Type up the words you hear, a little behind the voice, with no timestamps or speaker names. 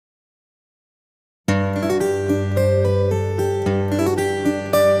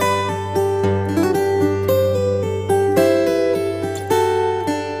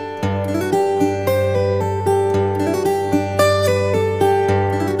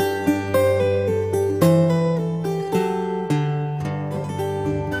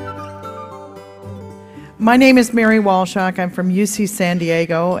My name is Mary Walshock. I'm from UC San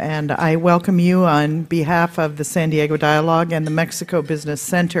Diego, and I welcome you on behalf of the San Diego Dialogue and the Mexico Business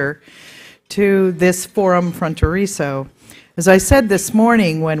Center to this forum, Fronterizo. As I said this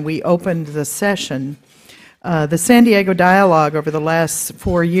morning when we opened the session, the San Diego Dialogue over the last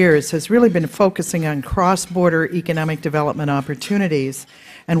 4 years has really been focusing on cross-border economic development opportunities,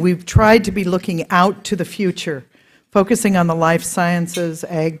 and we've tried to be looking out to the future, focusing on the life sciences,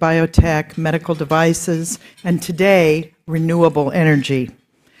 ag biotech, medical devices, and today, renewable energy.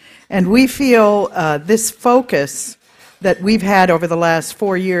 And we feel this focus that we've had over the last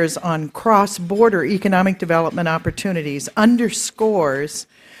 4 years on cross-border economic development opportunities underscores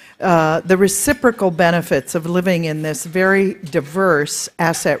the reciprocal benefits of living in this very diverse,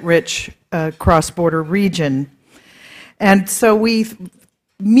 asset-rich cross-border region. And so we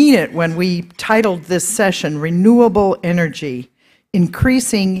mean it when we titled this session, Renewable Energy,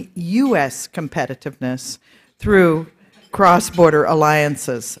 Increasing U.S. Competitiveness Through Cross-Border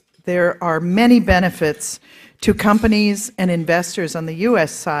Alliances. There are many benefits to companies and investors on the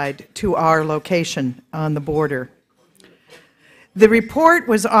U.S. side to our location on the border. The report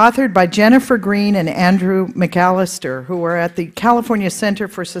was authored by Jennifer Green and Andrew McAllister, who are at the California Center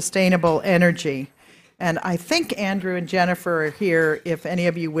for Sustainable Energy. And I think Andrew and Jennifer are here if any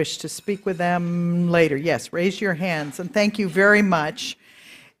of you wish to speak with them later. Yes, raise your hands, and thank you very much.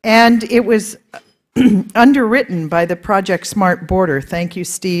 And it was underwritten by the Project Smart Border. Thank you,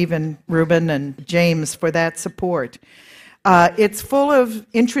 Steve and Ruben and James, for that support. It's full of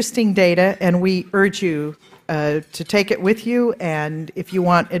interesting data, and we urge you to take it with you, and if you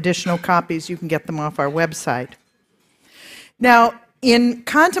want additional copies, you can get them off our website. Now, in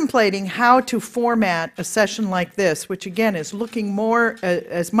contemplating how to format a session like this, which again is looking more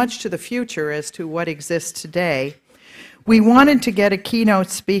as much to the future as to what exists today, we wanted to get a keynote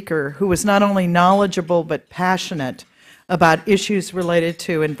speaker who was not only knowledgeable but passionate about issues related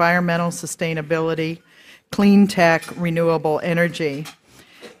to environmental sustainability, clean tech, renewable energy.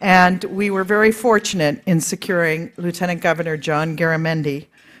 And we were very fortunate in securing Lt Governor John Garamendi,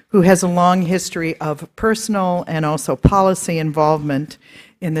 who has a long history of personal and also policy involvement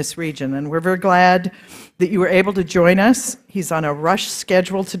in this region. And we're very glad that you were able to join us. He's on a rush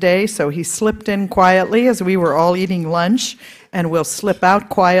schedule today, so he slipped in quietly as we were all eating lunch, and will slip out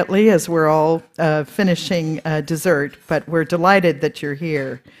quietly as we're all finishing dessert. But we're delighted that you're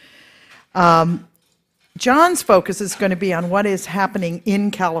here. John's focus is going to be on what is happening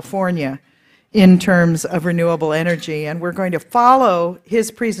in California in terms of renewable energy, and we're going to follow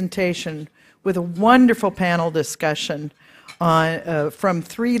his presentation with a wonderful panel discussion on, from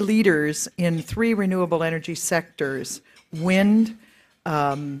 3 leaders in 3 renewable energy sectors: wind,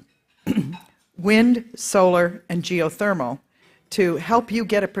 wind, solar, and geothermal, to help you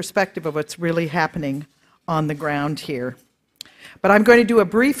get a perspective of what's really happening on the ground here. But I'm going to do a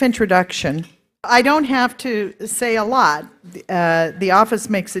brief introduction. I don't have to say a lot. The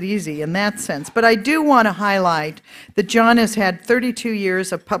office makes it easy in that sense. But I do want to highlight that John has had 32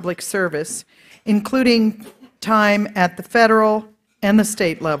 years of public service, including time at the federal and the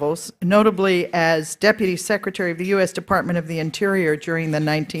state levels, notably as Deputy Secretary of the U.S. Department of the Interior during the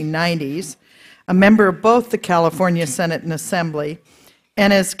 1990s, a member of both the California Senate and Assembly,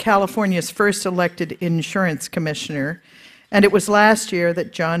 and as California's first elected insurance commissioner. And it was last year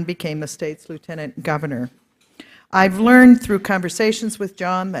that John became the state's lieutenant governor. I've learned through conversations with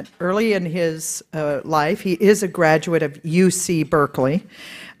John that early in his life, he is a graduate of UC Berkeley.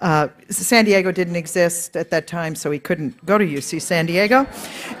 San Diego didn't exist at that time, so he couldn't go to UC San Diego.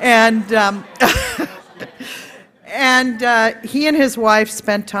 And, he and his wife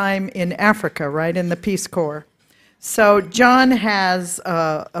spent time in Africa, right, in the Peace Corps. So John has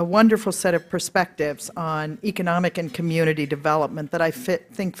a wonderful set of perspectives on economic and community development that I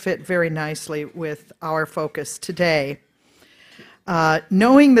think fit very nicely with our focus today.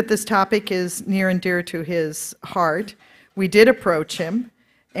 Knowing that this topic is near and dear to his heart, we did approach him,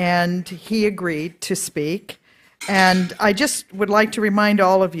 and he agreed to speak. And I just would like to remind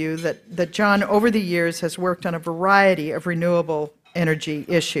all of you that John, over the years, has worked on a variety of renewable energy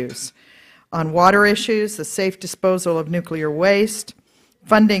issues. On water issues, the safe disposal of nuclear waste,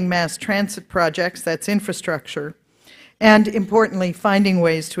 funding mass transit projects, that's infrastructure, and importantly, finding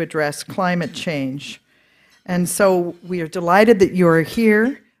ways to address climate change. And so we are delighted that you are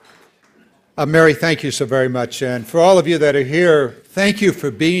here. Mary, thank you so very much. And for all of you that are here, thank you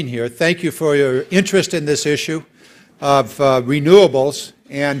for being here. Thank you for your interest in this issue of renewables,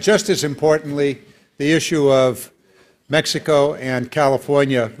 and just as importantly, the issue of Mexico and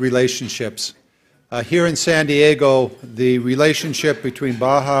California relationships. Here in San Diego, the relationship between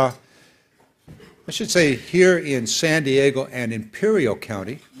Baja I should say here in San Diego and Imperial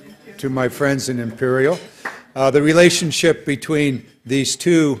County, to my friends in Imperial, the relationship between these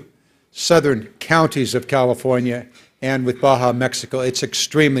two southern counties of California and with Baja, Mexico, it's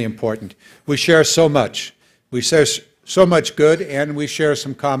extremely important. We share so much. We share so much good, and we share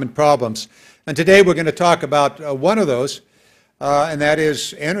some common problems. And today we're going to talk about one of those, and that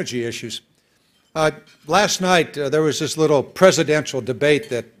is energy issues. Last night there was this little presidential debate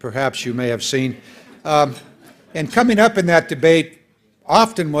that perhaps you may have seen. And coming up in that debate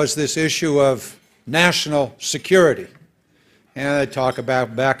often was this issue of national security. And I talk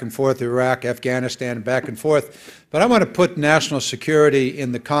about back and forth Iraq, Afghanistan, back and forth. But I want to put national security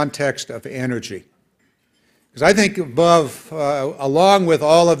in the context of energy. Because I think along with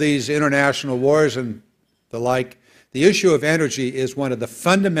all of these international wars and the like, the issue of energy is one of the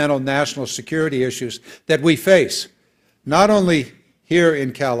fundamental national security issues that we face, not only here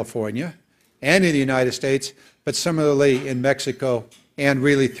in California and in the United States, but similarly in Mexico and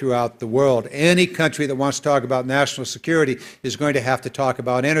really throughout the world. Any country that wants to talk about national security is going to have to talk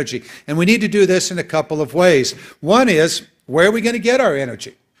about energy. And we need to do this in a couple of ways. One is, where are we going to get our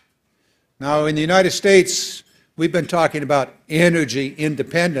energy? Now, in the United States, we've been talking about energy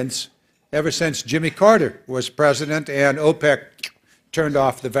independence ever since Jimmy Carter was president and OPEC turned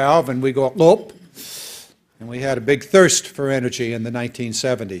off the valve and we go, "Lope," and we had a big thirst for energy in the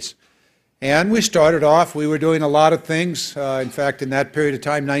 1970s. And we started off, we were doing a lot of things. In fact, in that period of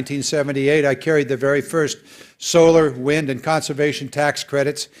time, 1978, I carried the very first solar, wind, and conservation tax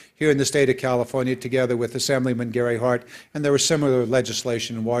credits here in the state of California together with Assemblyman Gary Hart, and there was similar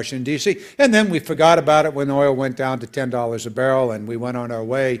legislation in Washington, D.C. And then we forgot about it when oil went down to $10 a barrel, and we went on our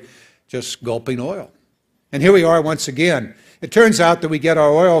way just gulping oil. And here we are once again. It turns out that we get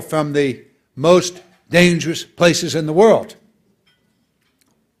our oil from the most dangerous places in the world,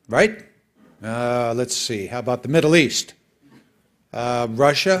 right? Let's see, how about the Middle East?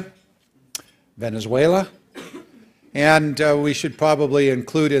 Russia, Venezuela, and we should probably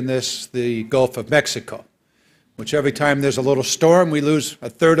include in this the Gulf of Mexico, which every time there's a little storm, we lose a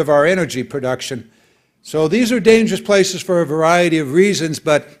third of our energy production. So these are dangerous places for a variety of reasons,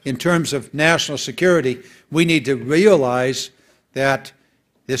 but in terms of national security, we need to realize that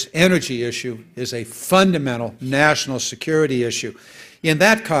this energy issue is a fundamental national security issue. In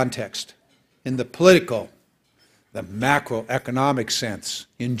that context, in the political, the macroeconomic sense,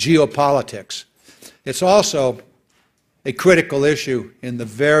 in geopolitics, it's also a critical issue in the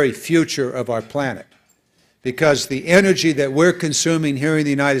very future of our planet. Because the energy that we're consuming here in the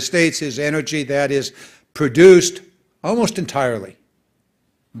United States is energy that is produced almost entirely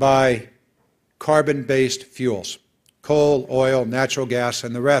by carbon-based fuels, coal, oil, natural gas,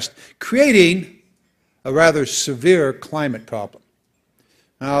 and the rest, creating a rather severe climate problem.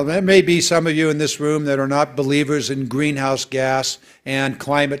 Now, there may be some of you in this room that are not believers in greenhouse gas and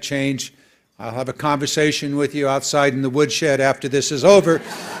climate change. I'll have a conversation with you outside in the woodshed after this is over.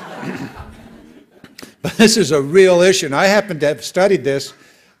 But this is a real issue, and I happen to have studied this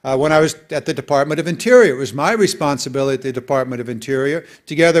when I was at the Department of Interior. It was my responsibility at the Department of Interior,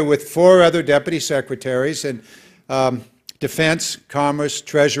 together with 4 other deputy secretaries in Defense, Commerce,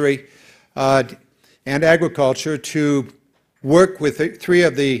 Treasury, and Agriculture, to work with 3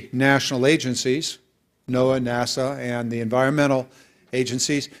 of the national agencies, NOAA, NASA, and the environmental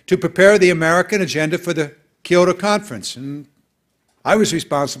agencies, to prepare the American agenda for the Kyoto Conference. And I was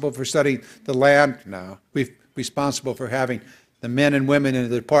responsible for studying the land. No, we're responsible for having the men and women in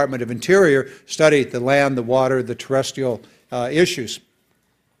the Department of Interior study the land, the water, the terrestrial issues.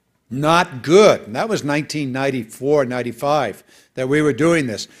 Not good. And that was 1994, 95 that we were doing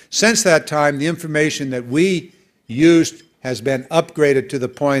this. Since that time, the information that we used has been upgraded to the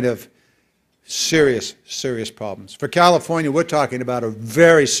point of serious, serious problems. For California, we're talking about a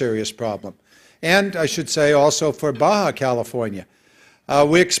very serious problem. And I should say also for Baja California.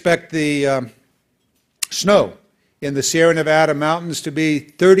 We expect the snow in the Sierra Nevada mountains to be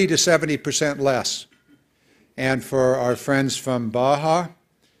 30 to 70% less. And for our friends from Baja,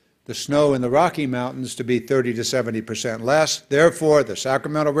 the snow in the Rocky Mountains to be 30 to 70% less. Therefore, the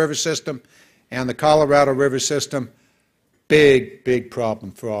Sacramento River system and the Colorado River system, big, big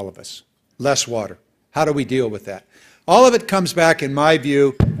problem for all of us. Less water. How do we deal with that? All of it comes back, in my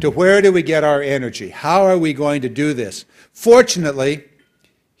view, to where do we get our energy? How are we going to do this? Fortunately,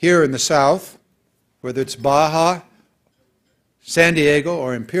 here in the South, whether it's Baja, San Diego,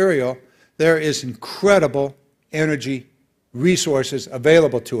 or Imperial, there is incredible energy resources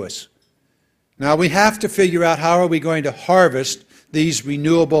available to us. Now, we have to figure out how are we going to harvest these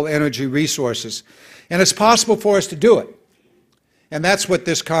renewable energy resources. And it's possible for us to do it. And that's what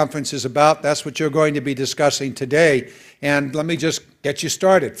this conference is about. That's what you're going to be discussing today. And let me just get you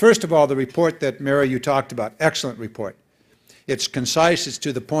started. First of all, the report that, Mary, you talked about, excellent report. It's concise, it's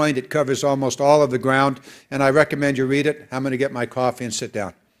to the point, it covers almost all of the ground, and I recommend you read it. I'm going to get my coffee and sit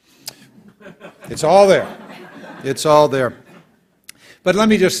down. It's all there. It's all there. But let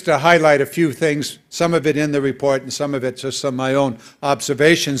me just highlight a few things, some of it in the report and some of it just some of my own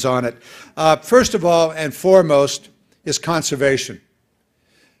observations on it. First of all and foremost is conservation.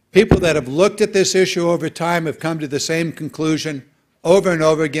 People that have looked at this issue over time have come to the same conclusion over and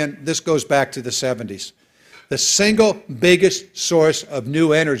over again. This goes back to the 70s. The single biggest source of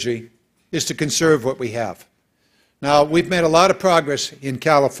new energy is to conserve what we have. Now, we've made a lot of progress in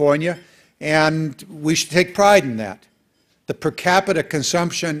California, and we should take pride in that. The per capita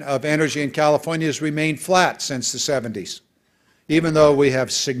consumption of energy in California has remained flat since the 70s, even though we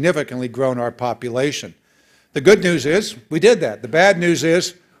have significantly grown our population. The good news is we did that. The bad news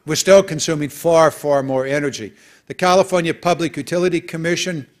is we're still consuming far, far more energy. The California Public Utility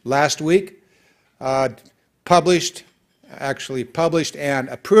Commission last week published and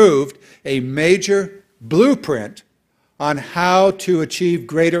approved a major blueprint on how to achieve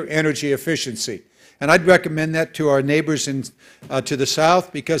greater energy efficiency. And I'd recommend that to our neighbors to the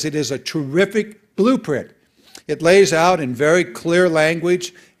south because it is a terrific blueprint. It lays out in very clear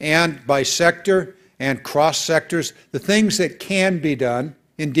language and by sector and cross sectors the things that can be done,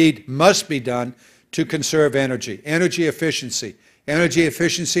 indeed must be done, to conserve energy. Energy efficiency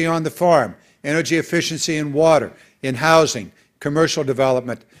on the farm, energy efficiency in water, in housing, commercial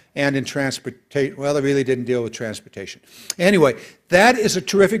development, and in transportation. Well, they really didn't deal with transportation. Anyway, that is a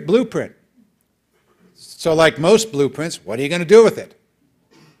terrific blueprint. So like most blueprints, what are you going to do with it?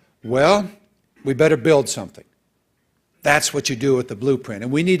 Well, we better build something. That's what you do with the blueprint.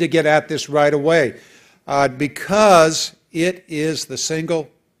 And we need to get at this right away because it is the single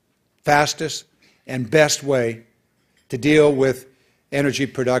fastest and best way to deal with energy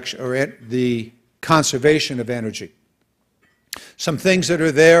production or the conservation of energy. Some things that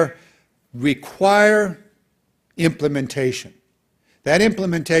are there require implementation. That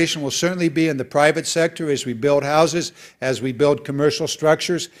implementation will certainly be in the private sector as we build houses, as we build commercial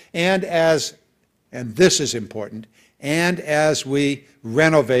structures, and this is important, and as we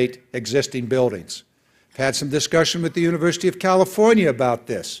renovate existing buildings. I've had some discussion with the University of California about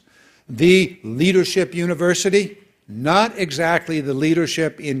this. The leadership university, not exactly the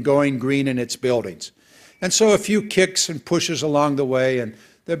leadership in going green in its buildings. And so a few kicks and pushes along the way, and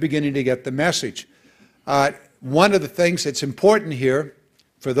they're beginning to get the message. One of the things that's important here,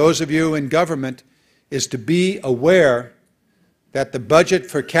 for those of you in government, is to be aware that the budget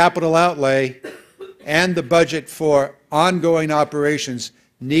for capital outlay and the budget for ongoing operations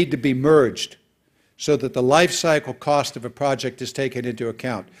need to be merged so that the life cycle cost of a project is taken into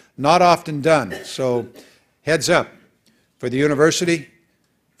account. Not often done, so heads up for the university,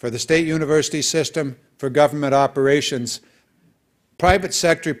 for the state university system, for government operations. Private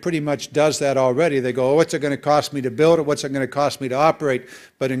sector pretty much does that already. They go, oh, what's it going to cost me to build it? What's it going to cost me to operate?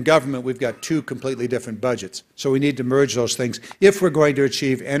 But in government, we've got two completely different budgets. So we need to merge those things if we're going to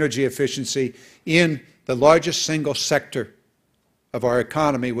achieve energy efficiency in the largest single sector of our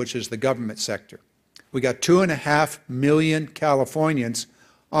economy, which is the government sector. We got 2.5 million Californians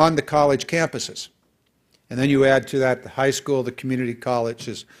on the college campuses. And then you add to that the high school, the community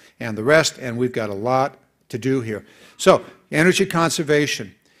colleges, and the rest, and we've got a lot to do here. So, energy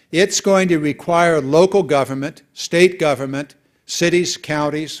conservation. It's going to require local government, state government, cities,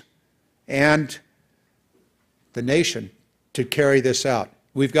 counties, and the nation to carry this out.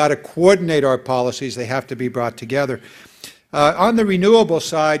 We've got to coordinate our policies. They have to be brought together. On the renewable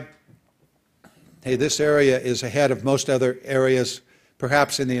side, hey, this area is ahead of most other areas,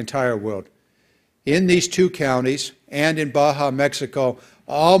 perhaps in the entire world. In these two counties and in Baja, Mexico,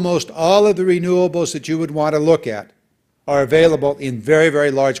 almost all of the renewables that you would want to look at are available in very,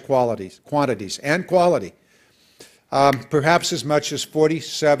 very large quantities and quality. Perhaps as much as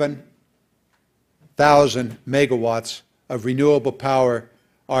 47,000 megawatts of renewable power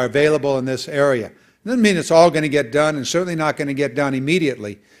are available in this area. It doesn't mean it's all going to get done, and certainly not going to get done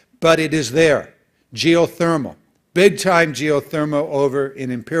immediately, but it is there. Geothermal. Big-time geothermal over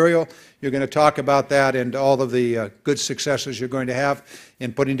in Imperial. You're going to talk about that and all of the good successes you're going to have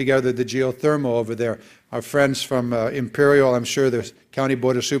in putting together the geothermal over there. Our friends from Imperial, I'm sure the County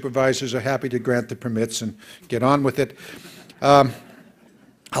Board of Supervisors are happy to grant the permits and get on with it. A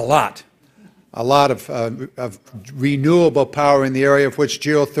lot of renewable power in the area, of which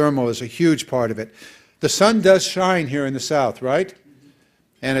geothermal is a huge part of it. The sun does shine here in the south, right?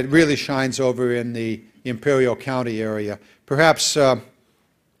 And it really shines over in the Imperial County area. Perhaps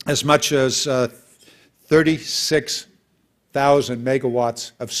as much as 36,000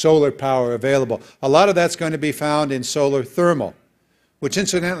 megawatts of solar power available. A lot of that's going to be found in solar thermal, which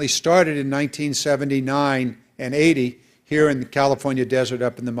incidentally started in 1979 and 80 here in the California desert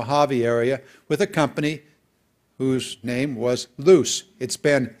up in the Mojave area with a company whose name was Luce. It's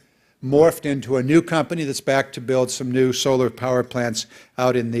been morphed into a new company that's back to build some new solar power plants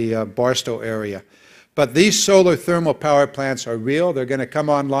out in the Barstow area. But these solar thermal power plants are real. They're going to come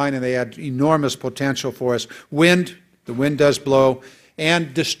online, and they add enormous potential for us. Wind, the wind does blow,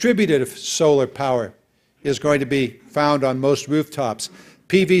 and distributed solar power is going to be found on most rooftops.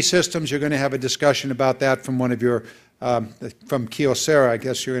 PV systems, you're going to have a discussion about that from one of your, from Kyocera. I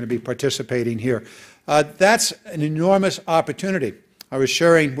guess you're going to be participating here. That's an enormous opportunity. I was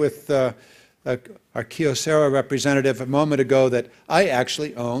sharing with our Kyocera representative a moment ago that I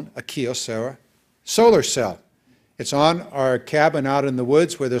actually own a Kyocera solar cell. It's on our cabin out in the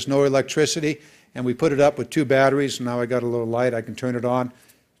woods where there's no electricity, and we put it up with 2 batteries, and now I got a little light, I can turn it on.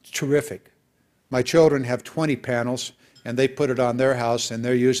 It's terrific. My children have 20 panels, and they put it on their house, and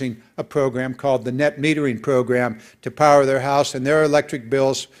they're using a program called the net metering program to power their house, and their electric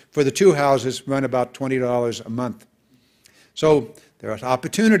bills for the 2 houses run about $20 a month. So there's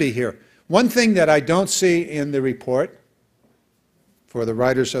opportunity here. One thing that I don't see in the report, for the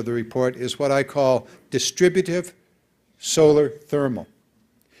writers of the report, is what I call distributive solar thermal.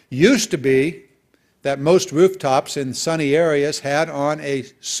 Used to be that most rooftops in sunny areas had on a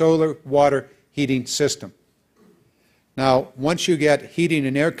solar water heating system. Now, once you get heating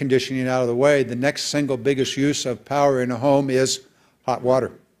and air conditioning out of the way, the next single biggest use of power in a home is hot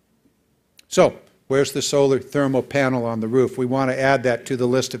water. So, where's the solar thermal panel on the roof? We want to add that to the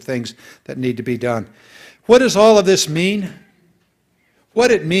list of things that need to be done. What does all of this mean? What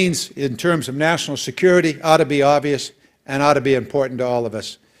it means in terms of national security ought to be obvious and ought to be important to all of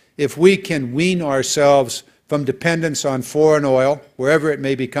us. If we can wean ourselves from dependence on foreign oil, wherever it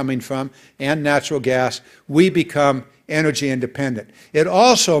may be coming from, and natural gas, we become energy independent. It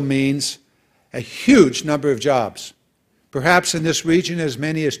also means a huge number of jobs. Perhaps in this region as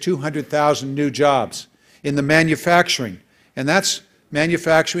many as 200,000 new jobs in the manufacturing. And that's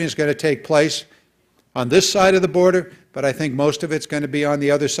manufacturing is going to take place on this side of the border, but I think most of it's going to be on the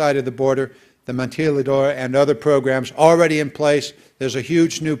other side of the border. The Maquiladora and other programs already in place. There's a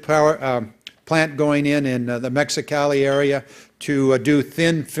huge new power plant going in the Mexicali area to do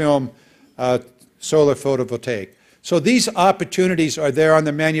thin film solar photovoltaic. So these opportunities are there on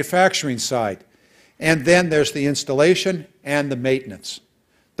the manufacturing side. And then there's the installation and the maintenance.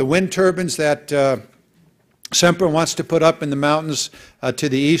 The wind turbines that Sempra wants to put up in the mountains to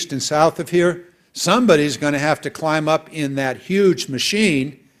the east and south of here, somebody's going to have to climb up in that huge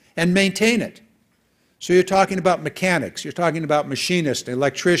machine and maintain it. So you're talking about mechanics, you're talking about machinists,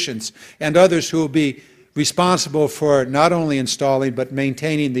 electricians, and others who will be responsible for not only installing but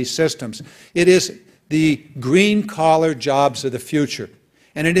maintaining these systems. It is the green-collar jobs of the future.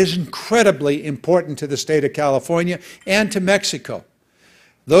 And it is incredibly important to the state of California and to Mexico.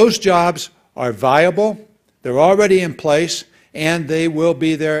 Those jobs are viable, they're already in place, and they will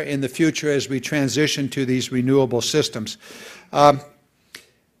be there in the future as we transition to these renewable systems.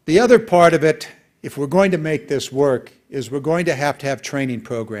 The other part of it, if we're going to make this work, is we're going to have training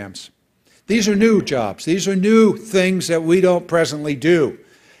programs. These are new jobs. These are new things that we don't presently do.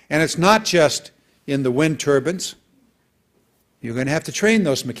 And it's not just in the wind turbines. You're going to have to train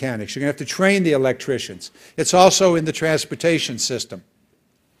those mechanics. You're going to have to train the electricians. It's also in the transportation system.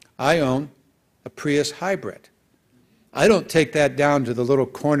 I own a Prius hybrid. I don't take that down to the little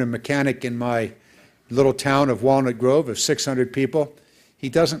corner mechanic in my little town of Walnut Grove of 600 people. He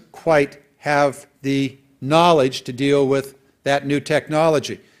doesn't quite have the knowledge to deal with that new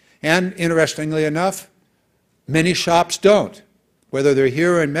technology. And interestingly enough, many shops don't. Whether they're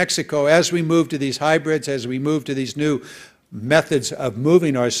here or in Mexico, as we move to these hybrids, as we move to these new methods of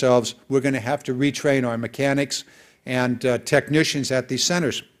moving ourselves, we're going to have to retrain our mechanics and technicians at these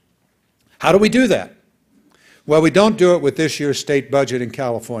centers. How do we do that? Well, we don't do it with this year's state budget in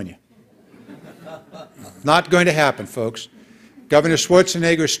California. Not going to happen, folks. Governor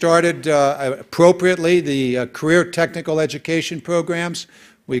Schwarzenegger started appropriately the career technical education programs.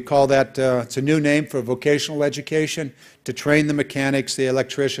 We call that, it's a new name for vocational education, to train the mechanics, the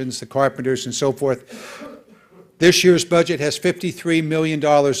electricians, the carpenters, and so forth. This year's budget has $53 million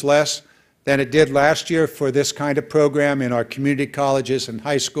less than it did last year for this kind of program in our community colleges and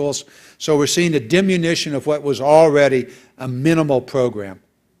high schools. So we're seeing a diminution of what was already a minimal program.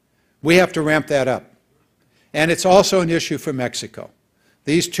 We have to ramp that up. And it's also an issue for Mexico.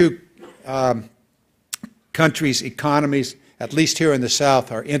 These two countries' economies, at least here in the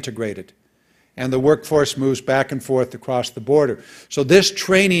South, are integrated, and the workforce moves back and forth across the border. So this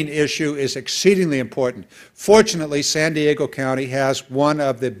training issue is exceedingly important. Fortunately, San Diego County has one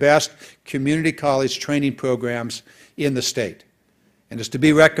of the best community college training programs in the state, and it's to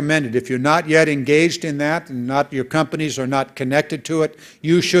be recommended. If you're not yet engaged in that and your companies are not connected to it,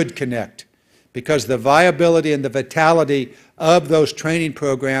 you should connect, because the viability and the vitality of those training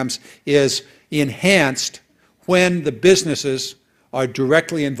programs is enhanced when the businesses are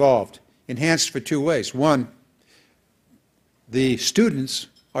directly involved. Enhanced for two ways. One, the students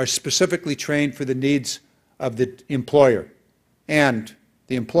are specifically trained for the needs of the employer, and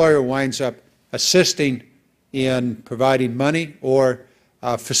the employer winds up assisting in providing money or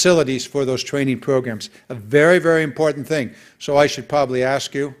facilities for those training programs. A very, very important thing. So I should probably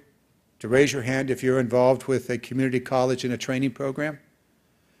ask you to raise your hand if you're involved with a community college in a training program.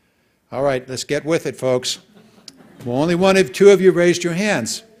 All right, let's get with it, folks. Well, only one of two of you raised your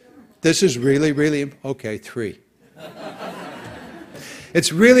hands. This is really, really, okay, 3.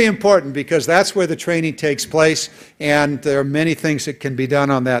 It's really important because that's where the training takes place, and there are many things that can be done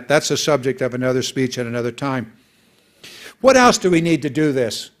on that. That's a subject of another speech at another time. What else do we need to do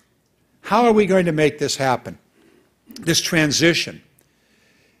this? How are we going to make this happen, this transition?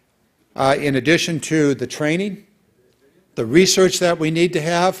 In addition to the training, the research that we need to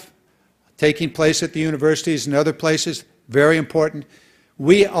have taking place at the universities and other places, very important.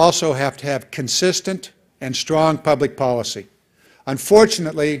 We also have to have consistent and strong public policy.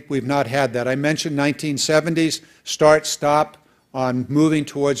 Unfortunately, we've not had that. I mentioned 1970s, start, stop on moving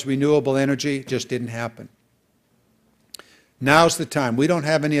towards renewable energy. It just didn't happen. Now's the time. We don't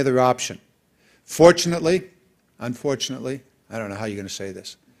have any other option. Fortunately, unfortunately, I don't know how you're going to say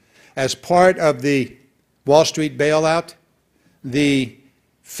this, as part of the Wall Street bailout, the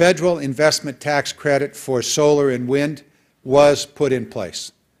federal investment tax credit for solar and wind was put in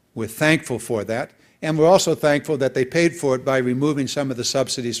place. We're thankful for that, and we're also thankful that they paid for it by removing some of the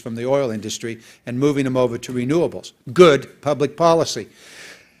subsidies from the oil industry and moving them over to renewables. Good public policy.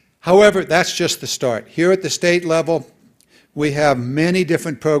 However, that's just the start. Here at the state level, we have many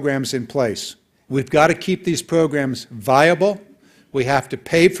different programs in place. We've got to keep these programs viable. We have to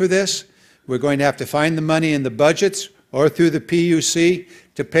pay for this. We're going to have to find the money in the budgets or through the PUC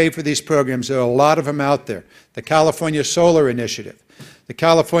to pay for these programs. There are a lot of them out there. The California Solar Initiative, the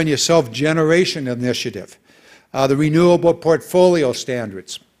California Self-Generation Initiative, the Renewable Portfolio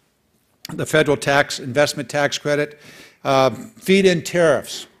Standards, the federal investment tax credit, feed-in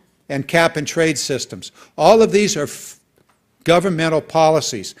tariffs, and cap-and-trade systems. All of these are governmental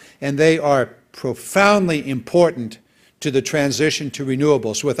policies, and they are profoundly important to the transition to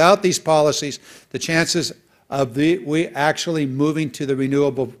renewables. Without these policies, the chances of we actually moving to the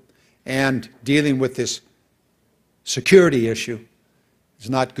renewable and dealing with this security issue is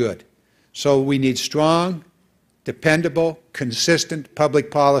not good. So we need strong, dependable, consistent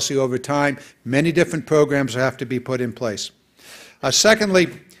public policy over time. Many different programs have to be put in place. Secondly,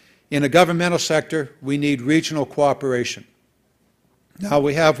 in a governmental sector, we need regional cooperation. Now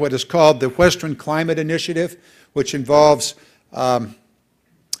we have what is called the Western Climate Initiative, which involves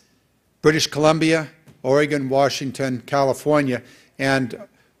British Columbia, Oregon, Washington, California, and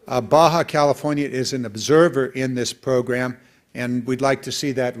Baja California is an observer in this program, and we'd like to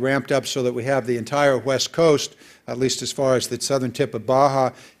see that ramped up so that we have the entire West Coast, at least as far as the southern tip of Baja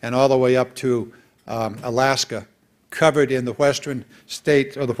and all the way up to Alaska, covered in the Western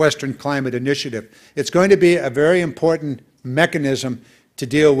State or the Western Climate Initiative. It's going to be a very important mechanism to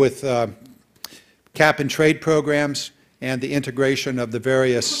deal with cap-and-trade programs and the integration of the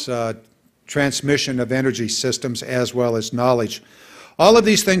various transmission of energy systems as well as knowledge. All of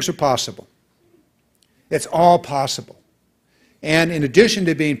these things are possible. It's all possible. And in addition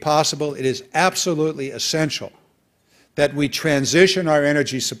to being possible, it is absolutely essential that we transition our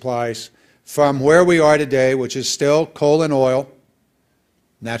energy supplies from where we are today, which is still coal and oil,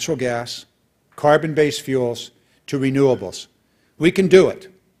 natural gas, carbon-based fuels, to renewables. We can do it.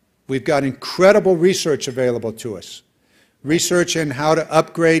 We've got incredible research available to us. Research in how to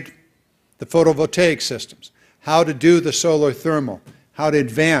upgrade the photovoltaic systems, how to do the solar thermal, how to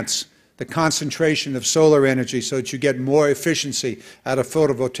advance the concentration of solar energy so that you get more efficiency out of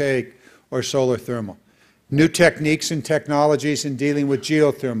photovoltaic or solar thermal. New techniques and technologies in dealing with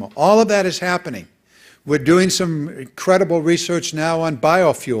geothermal. All of that is happening. We're doing some incredible research now on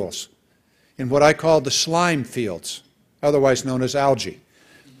biofuels in what I call the slime fields, otherwise known as algae.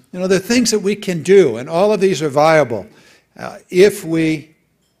 You know, there are things that we can do, and all of these are viable if we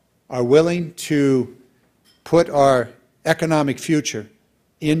are willing to put our economic future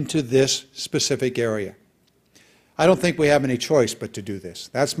into this specific area. I don't think we have any choice but to do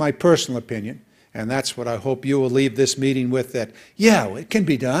this. That's my personal opinion, and that's what I hope you will leave this meeting with, that, yeah, it can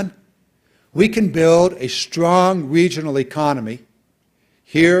be done. We can build a strong regional economy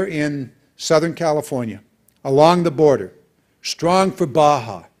here in Southern California, along the border, strong for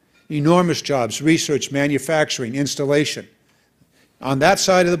Baja, enormous jobs, research, manufacturing, installation. On that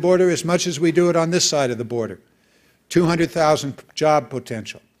side of the border as much as we do it on this side of the border. 200,000 job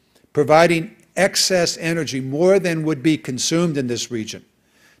potential, providing excess energy, more than would be consumed in this region,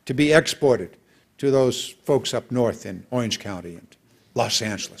 to be exported to those folks up north in Orange County and Los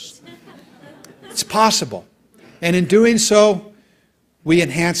Angeles. It's possible. And in doing so, we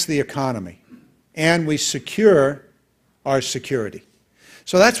enhance the economy and we secure our security.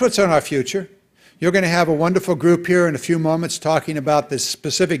 So that's what's on our future. You're going to have a wonderful group here in a few moments talking about the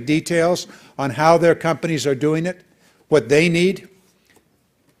specific details on how their companies are doing it, what they need.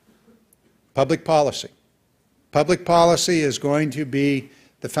 Public policy. Public policy is going to be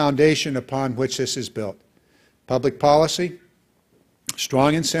the foundation upon which this is built. Public policy,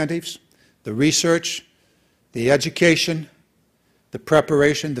 strong incentives, the research, the education, the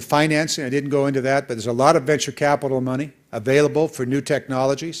preparation, the financing. I didn't go into that, but there's a lot of venture capital money available for new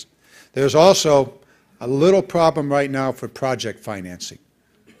technologies. There's also a little problem right now for project financing.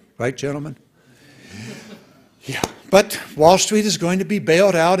 Right, gentlemen? Yeah. But Wall Street is going to be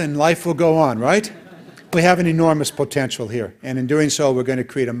bailed out and life will go on, right? We have an enormous potential here. And in doing so, we're going to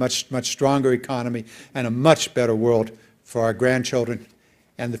create a much, much stronger economy and a much better world for our grandchildren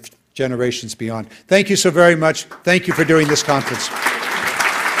and the generations beyond. Thank you so very much. Thank you for doing this conference.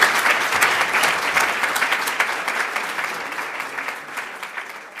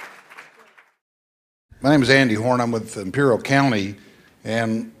 My name is Andy Horn. I'm with Imperial County,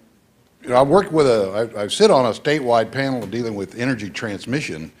 and I work with I sit on a statewide panel dealing with energy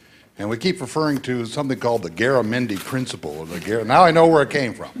transmission, and we keep referring to something called the Garamendi principle. Now I know where it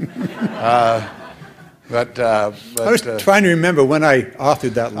came from. I was trying to remember when I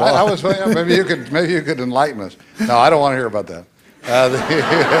authored that law. Maybe you could enlighten us. No, I don't want to hear about that.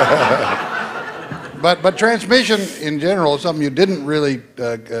 But transmission in general is something you didn't really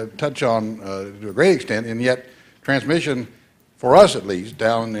touch on to a great extent, and yet transmission, for us at least,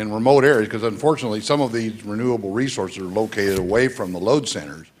 down in remote areas, because unfortunately some of these renewable resources are located away from the load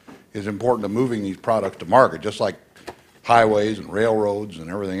centers, is important to moving these products to market, just like highways and railroads and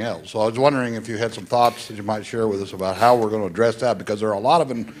everything else. So I was wondering if you had some thoughts that you might share with us about how we're going to address that, because there are a lot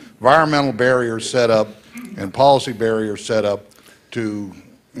of environmental barriers set up and policy barriers set up to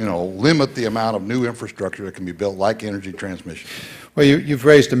limit the amount of new infrastructure that can be built, like energy transmission. Well, you've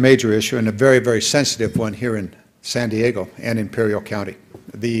raised a major issue, and a very, very sensitive one here in San Diego and Imperial County.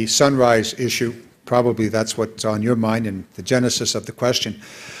 The Sunrise issue, probably that's what's on your mind and the genesis of the question.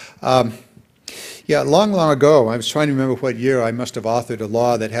 Yeah, long ago, I was trying to remember what year, I must have authored a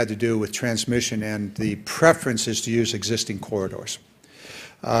law that had to do with transmission and the preference is to use existing corridors.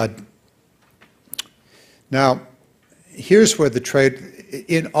 Now, here's where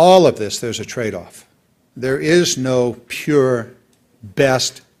in all of this, there's a trade-off. There is no pure,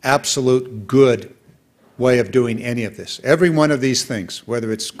 best, absolute good way of doing any of this. Every one of these things,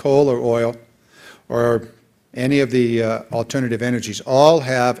 whether it's coal or oil or any of the alternative energies, all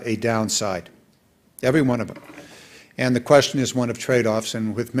have a downside. Every one of them. And the question is one of trade-offs.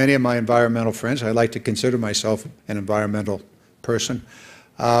 And with many of my environmental friends, I like to consider myself an environmental person,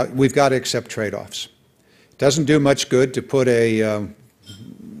 we've got to accept trade-offs. It doesn't do much good to put a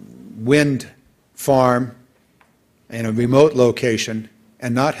wind farm in a remote location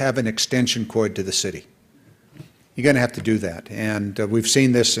and not have an extension cord to the city. You're going to have to do that. And we've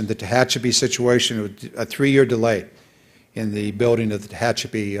seen this in the Tehachapi situation, a 3-year delay in the building of the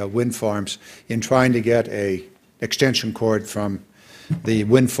Tehachapi wind farms in trying to get an extension cord from the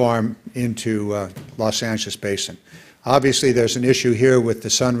wind farm into Los Angeles Basin. Obviously, there's an issue here with the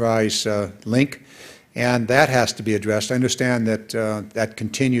Sunrise link, and that has to be addressed. I understand that that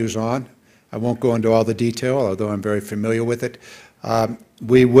continues on. I won't go into all the detail, although I'm very familiar with it.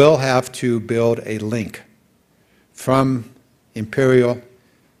 We will have to build a link from Imperial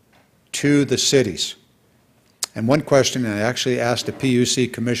to the cities. And one question, and I actually asked the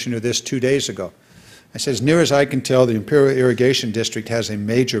PUC commissioner this 2 days ago. I said, as near as I can tell, the Imperial Irrigation District has a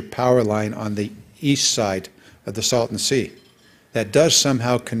major power line on the east side of the Salton Sea that does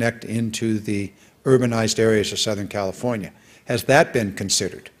somehow connect into the urbanized areas of Southern California. Has that been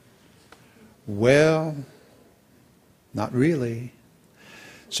considered? Well, not really.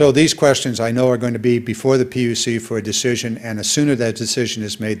 So these questions I know are going to be before the PUC for a decision, and the sooner that decision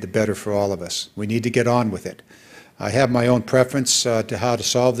is made, the better for all of us. We need to get on with it. I have my own preference to how to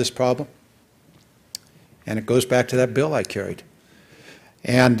solve this problem, And it goes back to that bill I carried.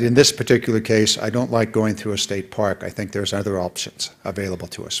 And in this particular case, I don't like going through a state park. I think there's other options available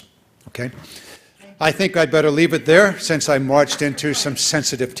to us. Okay? I think I'd better leave it there since I marched into some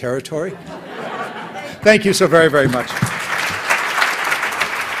sensitive territory. Thank you so very, very much.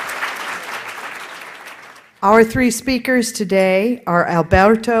 Our three speakers today are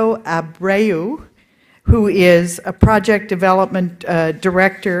Alberto Abreu, who is a project development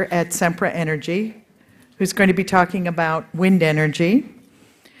director at Sempra Energy, who's going to be talking about wind energy.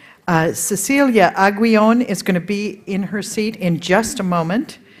 Cecilia Aguillon is going to be in her seat in just a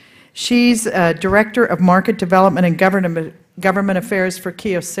moment. She's Director of Market Development and Government Affairs for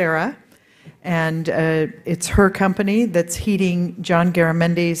Kyocera, and it's her company that's heating John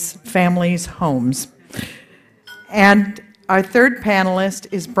Garamendi's family's homes. And our third panelist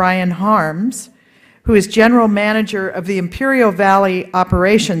is Brian Harms, who is General Manager of the Imperial Valley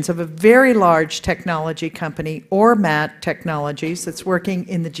operations of a very large technology company, Ormat Technologies, that's working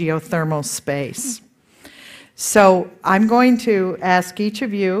in the geothermal space. So I'm going to ask each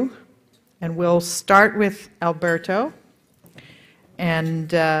of you, and we'll start with Alberto.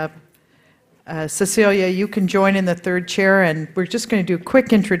 And Cecilia, you can join in the third chair, and we're just going to do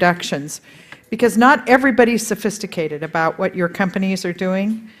quick introductions, because not everybody's sophisticated about what your companies are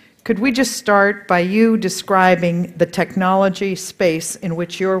doing. Could we just start by you describing the technology space in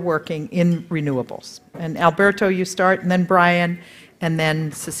which you're working in renewables? And Alberto, you start, and then Brian, and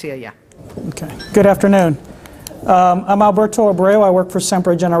then Cecilia. Okay. Good afternoon. I'm Alberto Abreau. I work for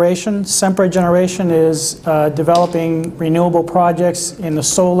Sempra Generation. Sempra Generation is developing renewable projects in the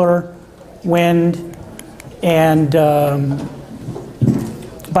solar, wind, and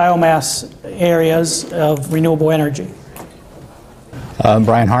biomass areas of renewable energy.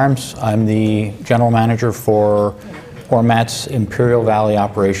 Brian Harms. I'm the general manager for Ormat's Imperial Valley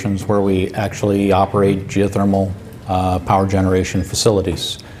operations, where we actually operate geothermal power generation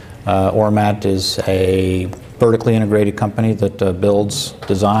facilities. Ormat is a vertically integrated company that builds,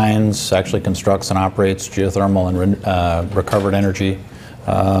 designs, actually constructs and operates geothermal and recovered energy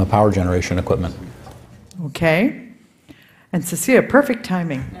power generation equipment. Okay. And Cecilia, perfect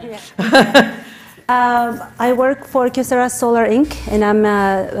timing. Yeah. I work for Kyocera Solar Inc., and I'm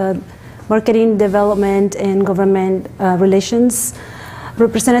marketing, development, and government relations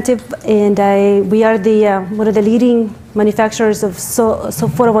representative. And we are one of the leading manufacturers of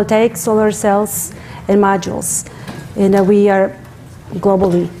photovoltaic solar cells and modules, and we are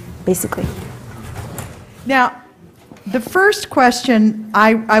globally, basically. Now, the first question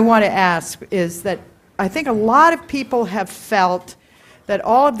I want to ask is that I think a lot of people have felt that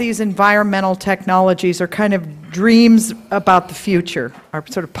all of these environmental technologies are kind of dreams about the future, are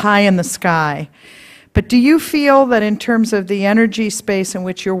sort of pie in the sky. But do you feel that in terms of the energy space in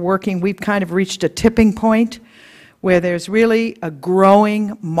which you're working, we've kind of reached a tipping point where there's really a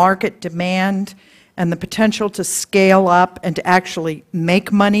growing market demand and the potential to scale up and to actually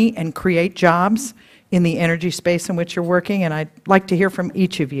make money and create jobs in the energy space in which you're working? And I'd like to hear from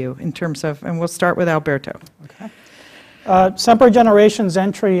each of you in terms of, and we'll start with Alberto. Okay. Sempra Generation's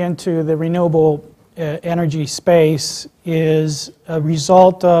entry into the renewable energy space is a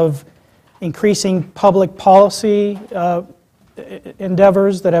result of increasing public policy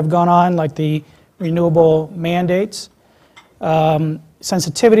endeavors that have gone on, like the renewable mandates,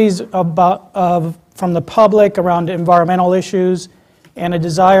 sensitivities from the public around environmental issues, and a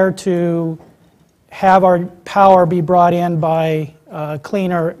desire to have our power be brought in by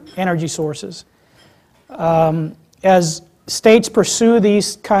cleaner energy sources. As states pursue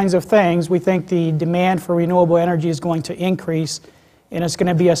these kinds of things, we think the demand for renewable energy is going to increase, and it's going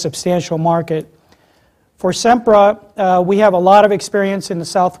to be a substantial market. For Sempra, we have a lot of experience in the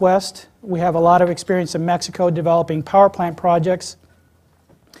Southwest. We have a lot of experience in Mexico developing power plant projects.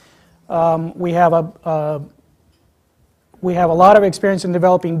 We have a lot of experience in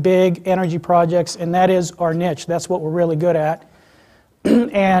developing big energy projects, and that is our niche. That's what we're really good at.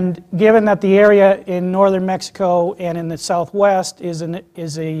 And given that the area in northern Mexico and in the Southwest is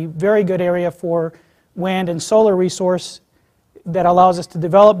a very good area for wind and solar resource that allows us to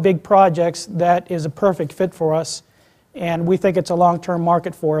develop big projects, that is a perfect fit for us. And we think it's a long-term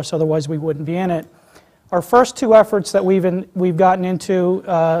market for us, otherwise we wouldn't be in it. Our first two efforts that we've gotten into,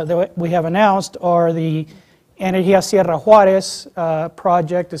 that we have announced, are the Energía Sierra Juárez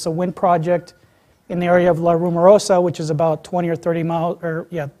project. It's a wind project in the area of La Rumorosa, which is about 20 or 30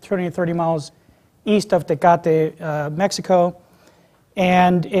 miles east of Tecate, Mexico,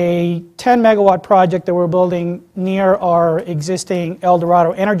 and a 10-megawatt project that we're building near our existing El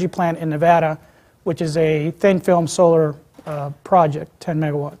Dorado energy plant in Nevada, which is a thin-film solar project, 10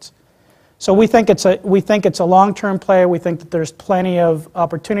 megawatts. So we think it's a long-term play. We think that there's plenty of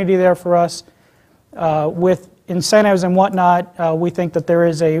opportunity there for us. With incentives and whatnot, we think that there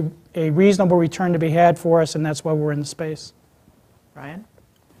is a reasonable return to be had for us, and that's why we're in the space. Brian?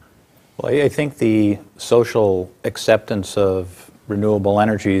 Well, I think the social acceptance of renewable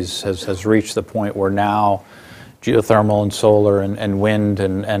energies has reached the point where now geothermal and solar and wind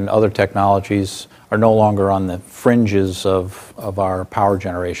and other technologies are no longer on the fringes of our power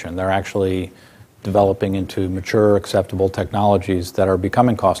generation. They're actually developing into mature, acceptable technologies that are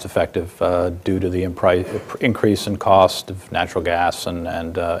becoming cost-effective due to the increase in cost of natural gas and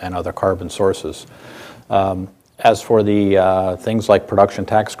other carbon sources. As for the things like production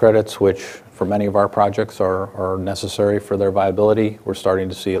tax credits, which for many of our projects are necessary for their viability, we're starting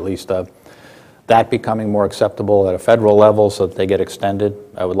to see at least that becoming more acceptable at a federal level so that they get extended.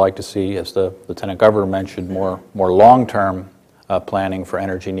 I would like to see, as the Lieutenant Governor mentioned, more long-term planning for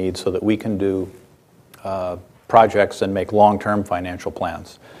energy needs so that we can do projects and make long-term financial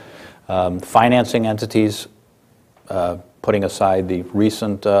plans. Financing entities, putting aside the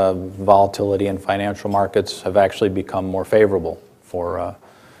recent volatility in financial markets, have actually become more favorable for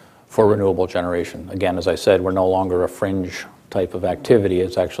renewable generation. Again, as I said, we're no longer a fringe type of activity.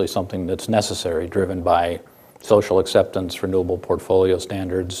 It's actually something that's necessary, driven by social acceptance, renewable portfolio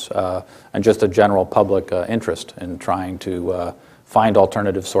standards, and just a general public interest in trying to find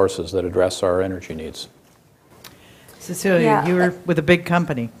alternative sources that address our energy needs. Cecilia, Yeah. you were with a big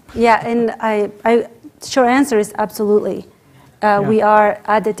company. Yeah, and I short answer is absolutely. We are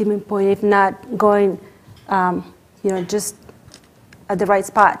at the tipping point, if not going, just at the right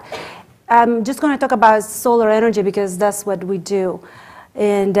spot. I'm just going to talk about solar energy because that's what we do.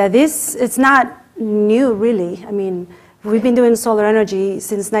 And it's not new, really. I mean, we've been doing solar energy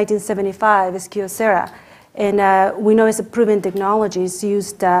since 1975 as Kyocera. And we know it's a proven technology. It's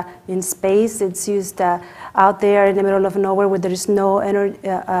used in space. It's used out there in the middle of nowhere where there is no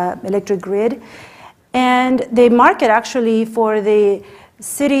electric grid. And the market actually for the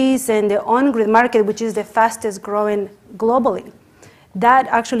cities and the on-grid market, which is the fastest growing globally, that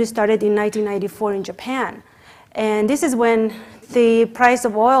actually started in 1994 in Japan. And this is when the price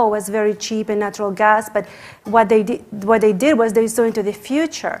of oil was very cheap and natural gas, but what they did was they saw into the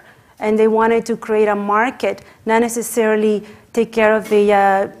future, and they wanted to create a market, not necessarily take care of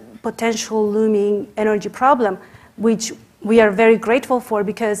the potential looming energy problem, which we are very grateful for,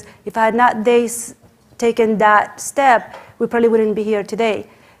 because if had not they taken that step, we probably wouldn't be here today.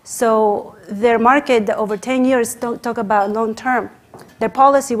 So their market over 10 years, don't talk about long term. Their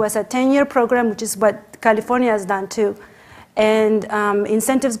policy was a 10-year program, which is what California has done too, and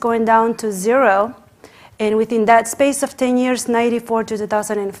incentives going down to zero. And within that space of 10 years, 94 to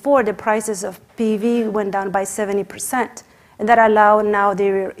 2004, the prices of PV went down by 70%. And that allowed now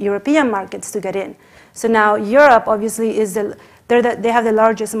the European markets to get in. So now Europe obviously is they have the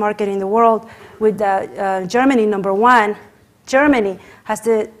largest market in the world, with Germany #1. Germany has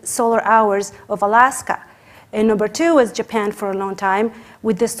the solar hours of Alaska. And #2 was Japan for a long time,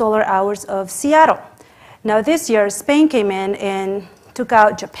 with the solar hours of Seattle. Now this year, Spain came in and took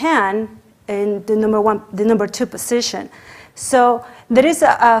out Japan in the #2 position. So there is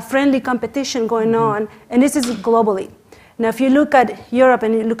a friendly competition going on, and this is globally. Now if you look at Europe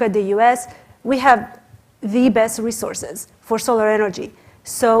and you look at the US, we have the best resources for solar energy.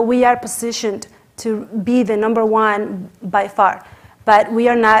 So we are positioned to be the #1 by far. But we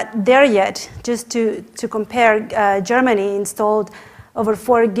are not there yet. Just to compare, Germany installed over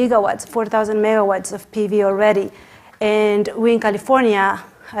 4 gigawatts, 4,000 megawatts of PV already. And we in California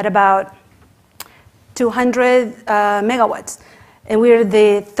at about 200 megawatts. And we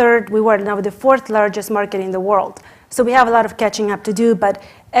were now the 4th largest market in the world. So we have a lot of catching up to do, but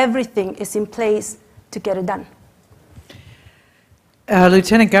everything is in place to get it done.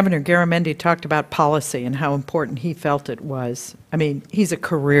 Lieutenant Governor Garamendi talked about policy and how important he felt it was. I mean, he's a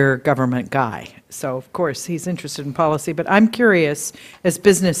career government guy, so of course he's interested in policy, but I'm curious, as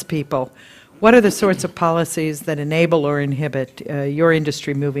business people, what are the sorts of policies that enable or inhibit your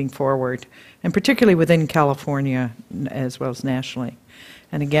industry moving forward, and particularly within California as well as nationally?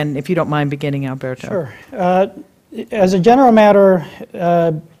 And again, if you don't mind beginning, Alberto. Sure. As a general matter,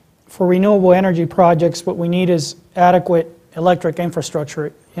 for renewable energy projects, what we need is adequate electric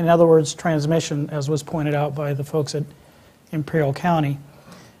infrastructure, in other words, transmission, as was pointed out by the folks at Imperial County.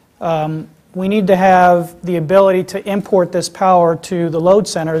 We need to have the ability to import this power to the load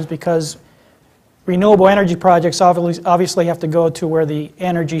centers, because renewable energy projects obviously have to go to where the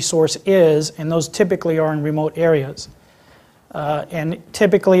energy source is, and those typically are in remote areas. And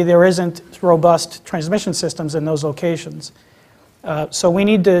typically there isn't robust transmission systems in those locations. So we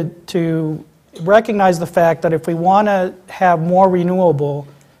need to recognize the fact that if we want to have more renewable,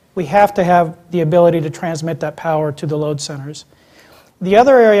 we have to have the ability to transmit that power to the load centers. The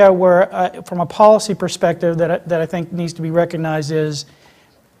other area where, from a policy perspective, that I think needs to be recognized is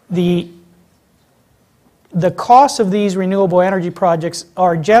the costs of these renewable energy projects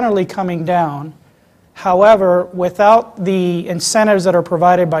are generally coming down. However, without the incentives that are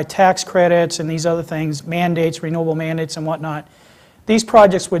provided by tax credits and these other things, mandates, renewable mandates and whatnot, these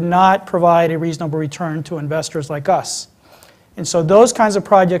projects would not provide a reasonable return to investors like us. And so those kinds of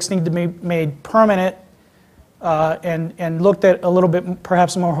projects need to be made permanent and looked at a little bit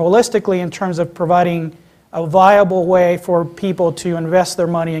perhaps more holistically in terms of providing a viable way for people to invest their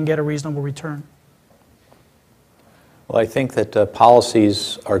money and get a reasonable return. Well, I think that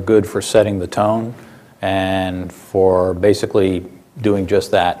policies are good for setting the tone and for basically doing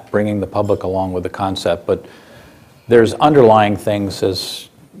just that, bringing the public along with the concept. But there's underlying things, as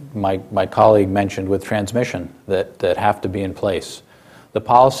my colleague mentioned, with transmission that have to be in place. The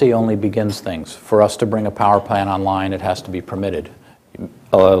policy only begins things. For us to bring a power plant online, it has to be permitted.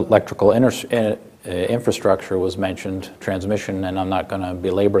 Electrical infrastructure was mentioned, transmission, and I'm not going to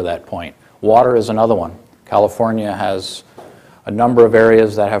belabor that point. Water is another one. California has a number of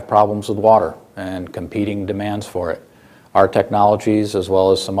areas that have problems with water and competing demands for it. Our technologies, as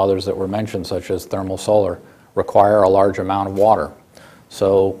well as some others that were mentioned, such as thermal solar, require a large amount of water.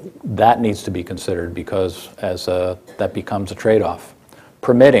 So that needs to be considered because that becomes a trade-off.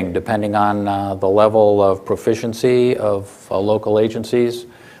 Permitting, depending on the level of proficiency of local agencies.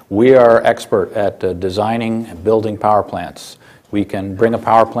 We are expert at designing and building power plants. We can bring a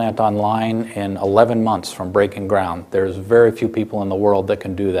power plant online in 11 months from breaking ground. There's very few people in the world that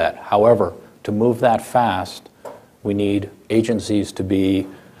can do that. However, to move that fast, we need agencies to be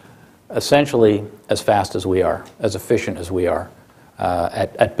essentially as fast as we are, as efficient as we are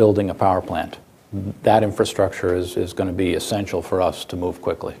at building a power plant. That infrastructure is going to be essential for us to move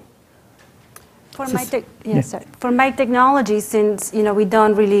quickly. For my technology, since we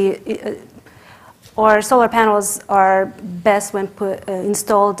don't really, our solar panels are best when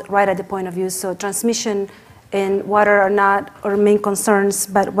installed right at the point of use. So transmission and water are not our main concerns,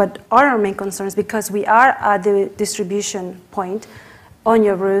 but what are our main concerns, because we are at the distribution point on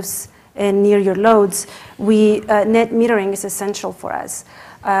your roofs and near your loads, net metering is essential for us.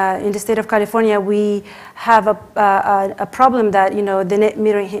 In the state of California, we have a problem that the net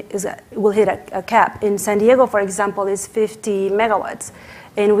metering will hit a cap. In San Diego, for example, is 50 megawatts,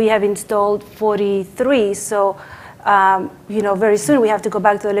 and we have installed 43. So, very soon we have to go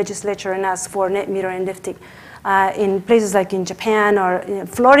back to the legislature and ask for net metering lifting. In places like in Japan or in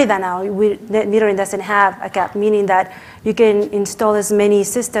Florida now, net metering doesn't have a cap, meaning that you can install as many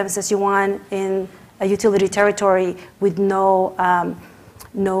systems as you want in a utility territory with no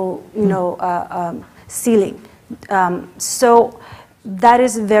ceiling. So that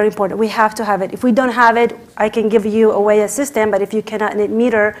is very important. We have to have it. If we don't have it, I can give you away a system, but if you cannot net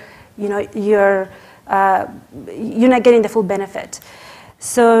meter, you're not getting the full benefit.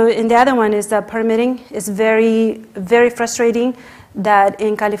 So, and the other one is that permitting is very, very frustrating. That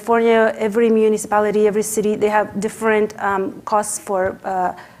in California, every municipality, every city, they have different costs for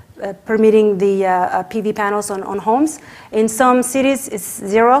permitting the PV panels on homes. In some cities, it's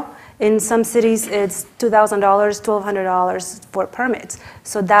 $0. In some cities, it's $2,000, $1,200 for permits.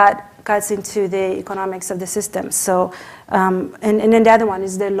 So that cuts into the economics of the system. So, and then the other one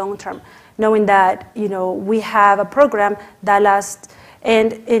is the long term, knowing that we have a program that lasts.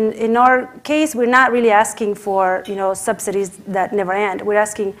 And in our case, we're not really asking for subsidies that never end. We're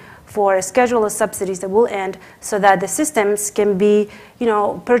asking for a schedule of subsidies that will end, so that the systems can be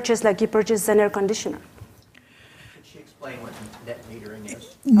purchased like you purchase an air conditioner. Could she explain what net metering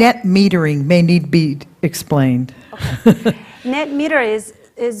is? Net metering may need to be explained. Okay. Net meter is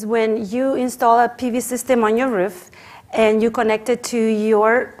when you install a PV system on your roof and you connect it to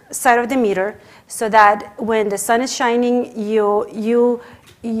your side of the meter, so that when the sun is shining, your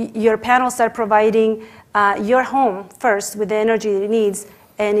panels are providing your home first with the energy it needs.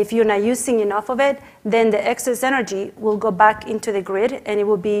 And if you're not using enough of it, then the excess energy will go back into the grid and it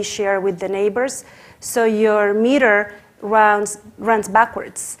will be shared with the neighbors. So your meter runs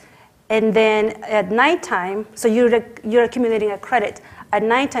backwards. And then at nighttime, so you're accumulating a credit. At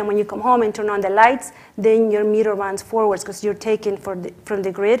nighttime, when you come home and turn on the lights, then your meter runs forwards because you're taking from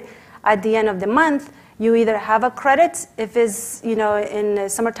the grid. At the end of the month, you either have a credit if it's in the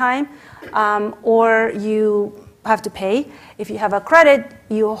summertime, or you have to pay. If you have a credit,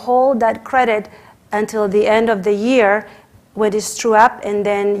 you hold that credit until the end of the year when it's true up, and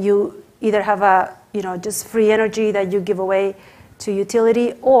then you either have a just free energy that you give away to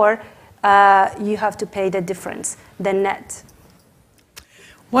utility, or you have to pay the difference, the net.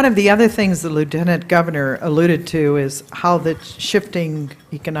 One of the other things the Lieutenant Governor alluded to is how the shifting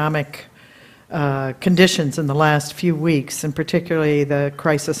economic conditions in the last few weeks, and particularly the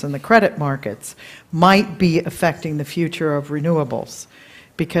crisis in the credit markets, might be affecting the future of renewables,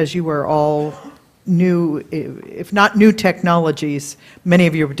 because you are all new, if not new technologies, many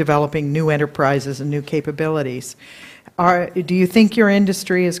of you are developing new enterprises and new capabilities. Do you think your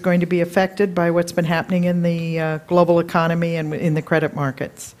industry is going to be affected by what's been happening in the global economy and in the credit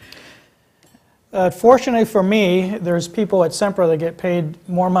markets? Fortunately for me, there's people at Sempra that get paid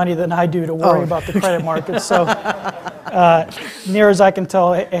more money than I do to worry about the credit markets. So near as I can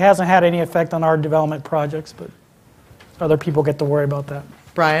tell, it hasn't had any effect on our development projects, but other people get to worry about that.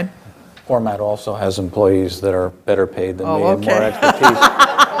 Brian? Ormat also has employees that are better paid than me and okay. more expertise.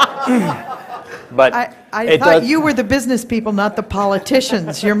 But I thought you were the business people, not the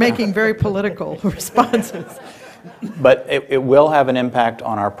politicians. You're making very political responses. But it will have an impact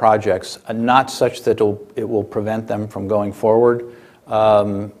on our projects, not such that it will prevent them from going forward.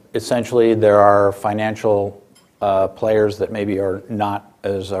 Essentially, there are financial players that maybe are not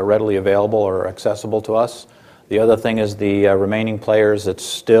as readily available or accessible to us. The other thing is the remaining players that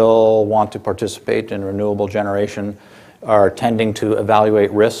still want to participate in renewable generation are tending to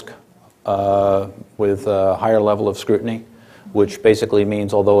evaluate risk with a higher level of scrutiny, which basically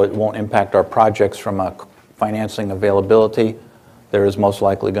means although it won't impact our projects from a financing availability, there is most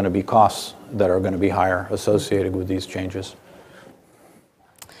likely going to be costs that are going to be higher associated with these changes.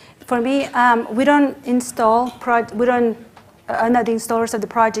 For me, we don't install, I'm not the installers of the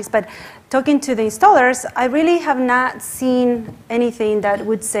projects, but talking to the installers, I really have not seen anything that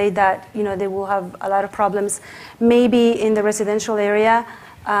would say that, you know, they will have a lot of problems. Maybe in the residential area,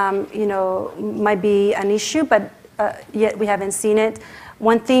 you know, might be an issue, but yet we haven't seen it.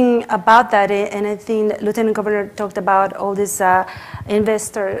 One thing about that, and I think Lieutenant Governor talked about all this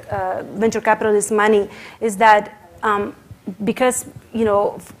investor, venture capitalist money, is that because, you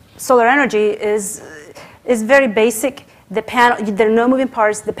know, solar energy is very basic. The panel, there are no moving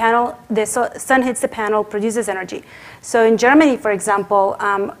parts. The panel, the sun hits the panel, produces energy. So in Germany, for example,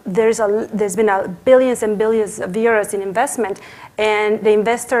 there's been billions and billions of euros in investment, and the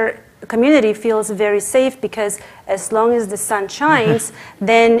investor community feels very safe because as long as the sun shines,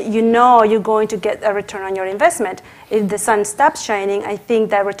 then you know you're going to get a return on your investment. If the sun stops shining, I think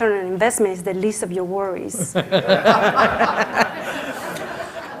that return on investment is the least of your worries.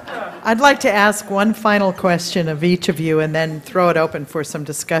 I'd like to ask one final question of each of you and then throw it open for some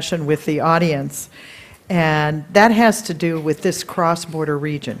discussion with the audience. And that has to do with this cross-border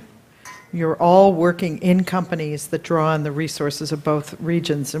region. You're all working in companies that draw on the resources of both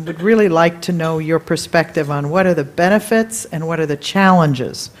regions, and would really like to know your perspective on what are the benefits and what are the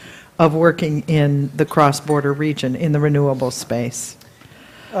challenges of working in the cross-border region in the renewable space.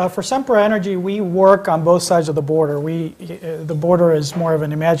 For Sempra Energy, we work on both sides of the border. The border is more of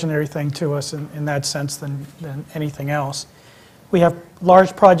an imaginary thing to us in that sense than anything else. We have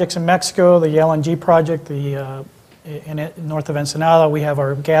large projects in Mexico, the LNG project, north of Ensenada. We have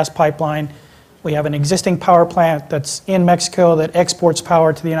our gas pipeline. We have an existing power plant that's in Mexico that exports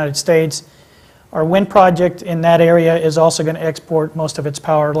power to the United States. Our wind project in that area is also going to export most of its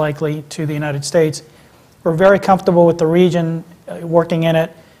power likely to the United States. We're very comfortable with the region, working in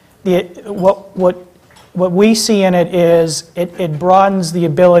it. What we see in it is it broadens the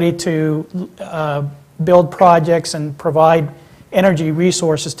ability to build projects and provide energy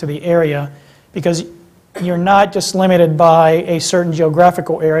resources to the area, because you're not just limited by a certain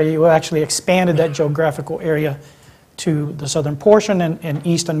geographical area. You actually expanded that geographical area to the southern portion and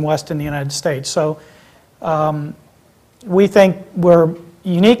east and west in the United States. So we think we're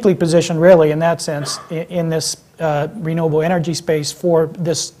uniquely positioned really in that sense in this renewable energy space for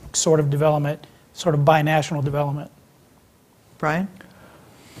this sort of development, sort of binational development. Brian?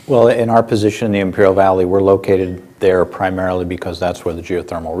 Well, in our position in the Imperial Valley, we're located there primarily because that's where the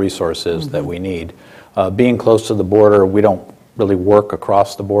geothermal resource is that we need. Being close to the border, we don't really work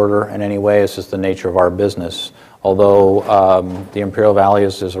across the border in any way. It's just the nature of our business. Although the Imperial Valley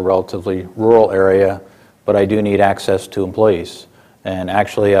is a relatively rural area, but I do need access to employees. And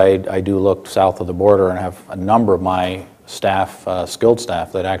actually, I do look south of the border and have a number of my staff, skilled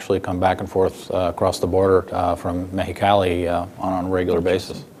staff, that actually come back and forth across the border from Mexicali on a regular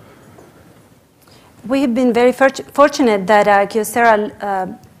basis. We have been very fortunate that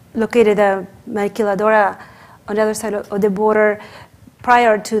Kyocera located a maquiladora on the other side of the border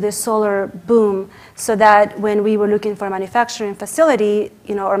prior to the solar boom, so that when we were looking for a manufacturing facility,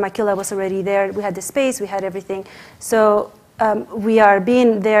 you know, our maquila was already there. We had the space, we had everything. So we are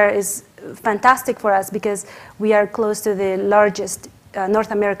being there is fantastic for us because we are close to the largest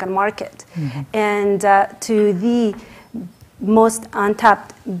North American market, and to the most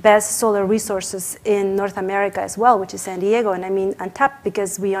untapped, best solar resources in North America as well, which is San Diego. And I mean untapped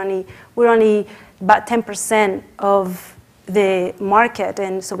because we're only about 10% of the market,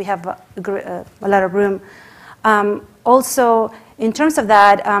 and so we have a lot of room. Also, in terms of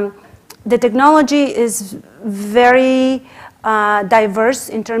that, the technology is very diverse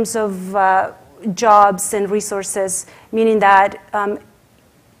in terms of jobs and resources, meaning that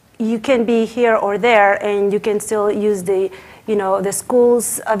you can be here or there, and you can still use the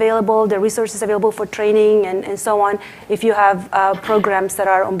schools available, the resources available for training and so on, if you have programs that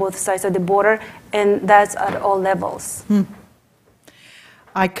are on both sides of the border, and that's at all levels.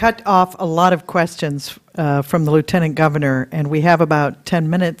 I cut off a lot of questions from the Lieutenant Governor, and we have about 10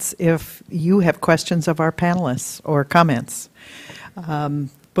 minutes if you have questions of our panelists or comments.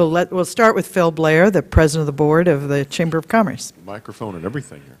 We'll start with Phil Blair, the President of the Board of the Chamber of Commerce. Microphone and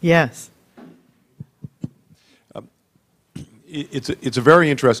everything here. Yes. It's a very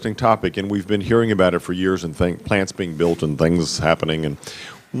interesting topic, and we've been hearing about it for years, and plants being built and things happening. And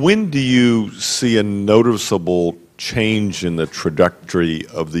when do you see a noticeable change in the trajectory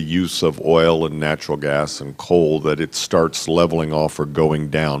of the use of oil and natural gas and coal, that it starts leveling off or going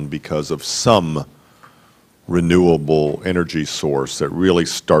down because of some renewable energy source that really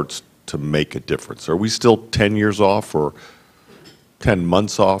starts to make a difference? Are we still 10 years off or 10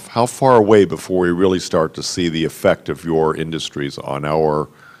 months off? How far away before we really start to see the effect of your industries on our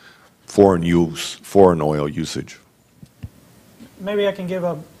foreign oil usage? Maybe I can give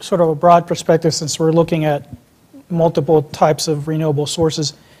a sort of a broad perspective, since we're looking at multiple types of renewable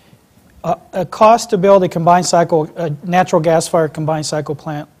sources. A cost to build a natural gas-fired combined cycle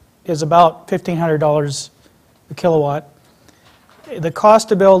plant is about $1,500 a kilowatt. The cost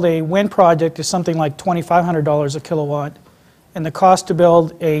to build a wind project is something like $2,500 a kilowatt, and the cost to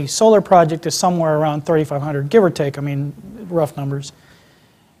build a solar project is somewhere around $3,500, give or take, I mean, rough numbers.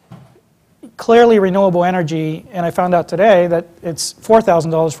 Clearly renewable energy, and I found out today that it's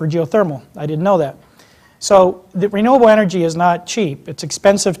 $4,000 for geothermal. I didn't know that. So the renewable energy is not cheap. It's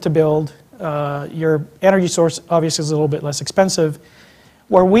expensive to build. Your energy source obviously is a little bit less expensive.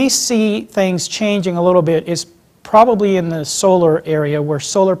 Where we see things changing a little bit is probably in the solar area, where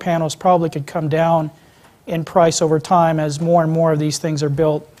solar panels probably could come down in price over time as more and more of these things are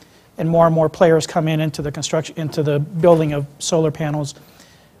built and more players come into the construction, into the building of solar panels.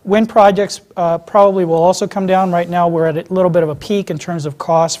 Wind projects probably will also come down. Right now we're at a little bit of a peak in terms of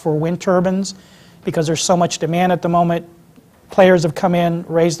cost for wind turbines because there's so much demand at the moment. Players have come in,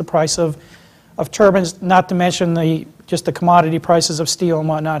 raised the price of turbines, not to mention just the commodity prices of steel and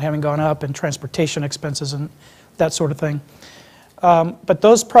whatnot having gone up, and transportation expenses and that sort of thing. But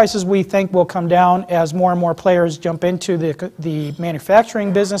those prices we think will come down as more and more players jump into the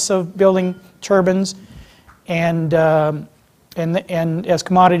manufacturing business of building turbines, and as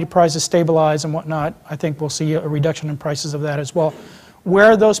commodity prices stabilize and whatnot, I think we'll see a reduction in prices of that as well.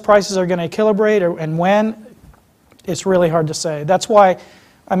 Where those prices are going to equilibrate and when, it's really hard to say. That's why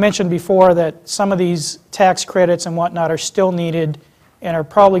I mentioned before that some of these tax credits and whatnot are still needed and are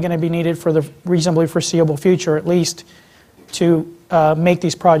probably going to be needed for the reasonably foreseeable future, at least, to make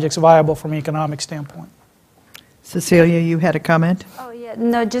these projects viable from an economic standpoint. Cecilia, you had a comment? Oh, yeah.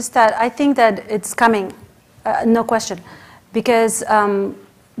 No, just that I think that it's coming, no question. Because, now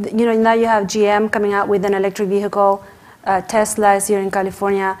you have GM coming out with an electric vehicle. Tesla is here in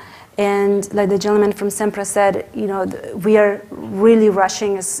California. And like the gentleman from Sempras said, we are really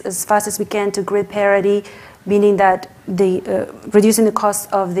rushing as fast as we can to grid parity, meaning that reducing the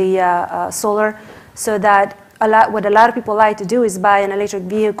cost of the solar, so that what a lot of people like to do is buy an electric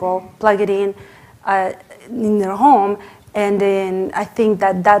vehicle, plug it in their home, and then I think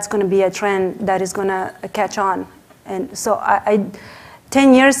that that's going to be a trend that is going to catch on. And so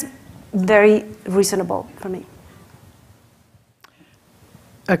 10 years, very reasonable for me.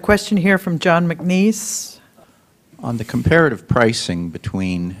 A question here from John McNeese. On the comparative pricing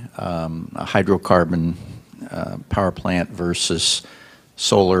between a hydrocarbon power plant versus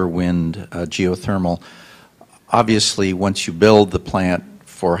solar, wind, geothermal, obviously once you build the plant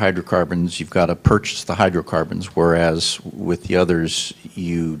for hydrocarbons, you've got to purchase the hydrocarbons, whereas with the others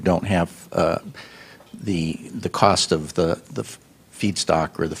you don't have the cost of the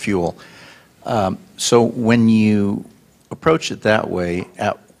feedstock or the fuel. So when you approach it that way,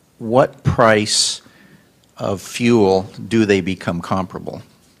 at what price of fuel do they become comparable?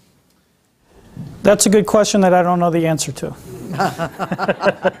 That's a good question that I don't know the answer to.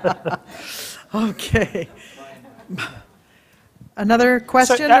 Okay. Another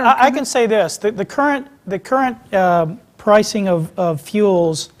question? So, or I comment? can say this, the current pricing of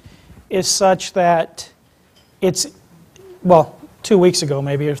fuels is such that it's, well, 2 weeks ago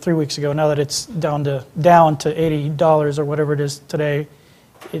maybe, or 3 weeks ago, now that it's down to $80 or whatever it is today,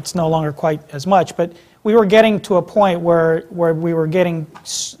 it's no longer quite as much, but we were getting to a point where we were getting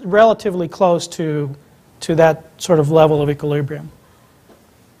relatively close to that sort of level of equilibrium.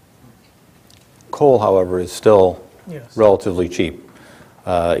 Coal, however, is still Yes. relatively cheap,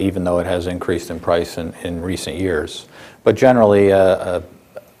 even though it has increased in price in recent years. But generally,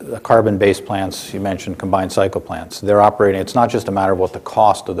 the carbon-based plants, you mentioned combined cycle plants, they're operating, it's not just a matter of what the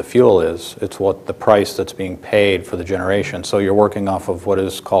cost of the fuel is, it's what the price that's being paid for the generation. So you're working off of what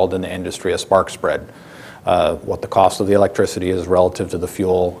is called in the industry a spark spread, what the cost of the electricity is relative to the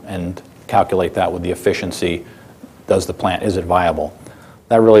fuel, and calculate that with the efficiency. Is it viable?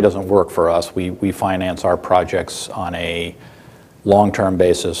 That really doesn't work for us. We finance our projects on a long-term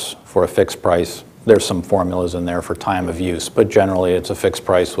basis for a fixed price. There's some formulas in there for time of use, but generally it's a fixed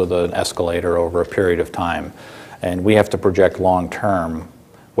price with an escalator over a period of time. And we have to project long-term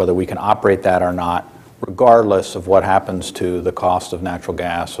whether we can operate that or not, regardless of what happens to the cost of natural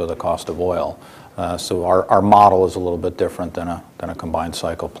gas or the cost of oil. So our model is a little bit different than a combined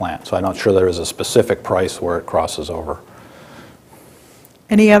cycle plant. So I'm not sure there is a specific price where it crosses over.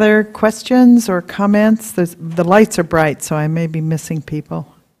 Any other questions or comments? The lights are bright, so I may be missing people.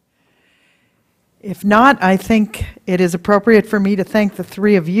 If not, I think it is appropriate for me to thank the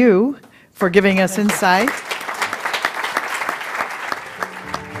three of you for giving us insight.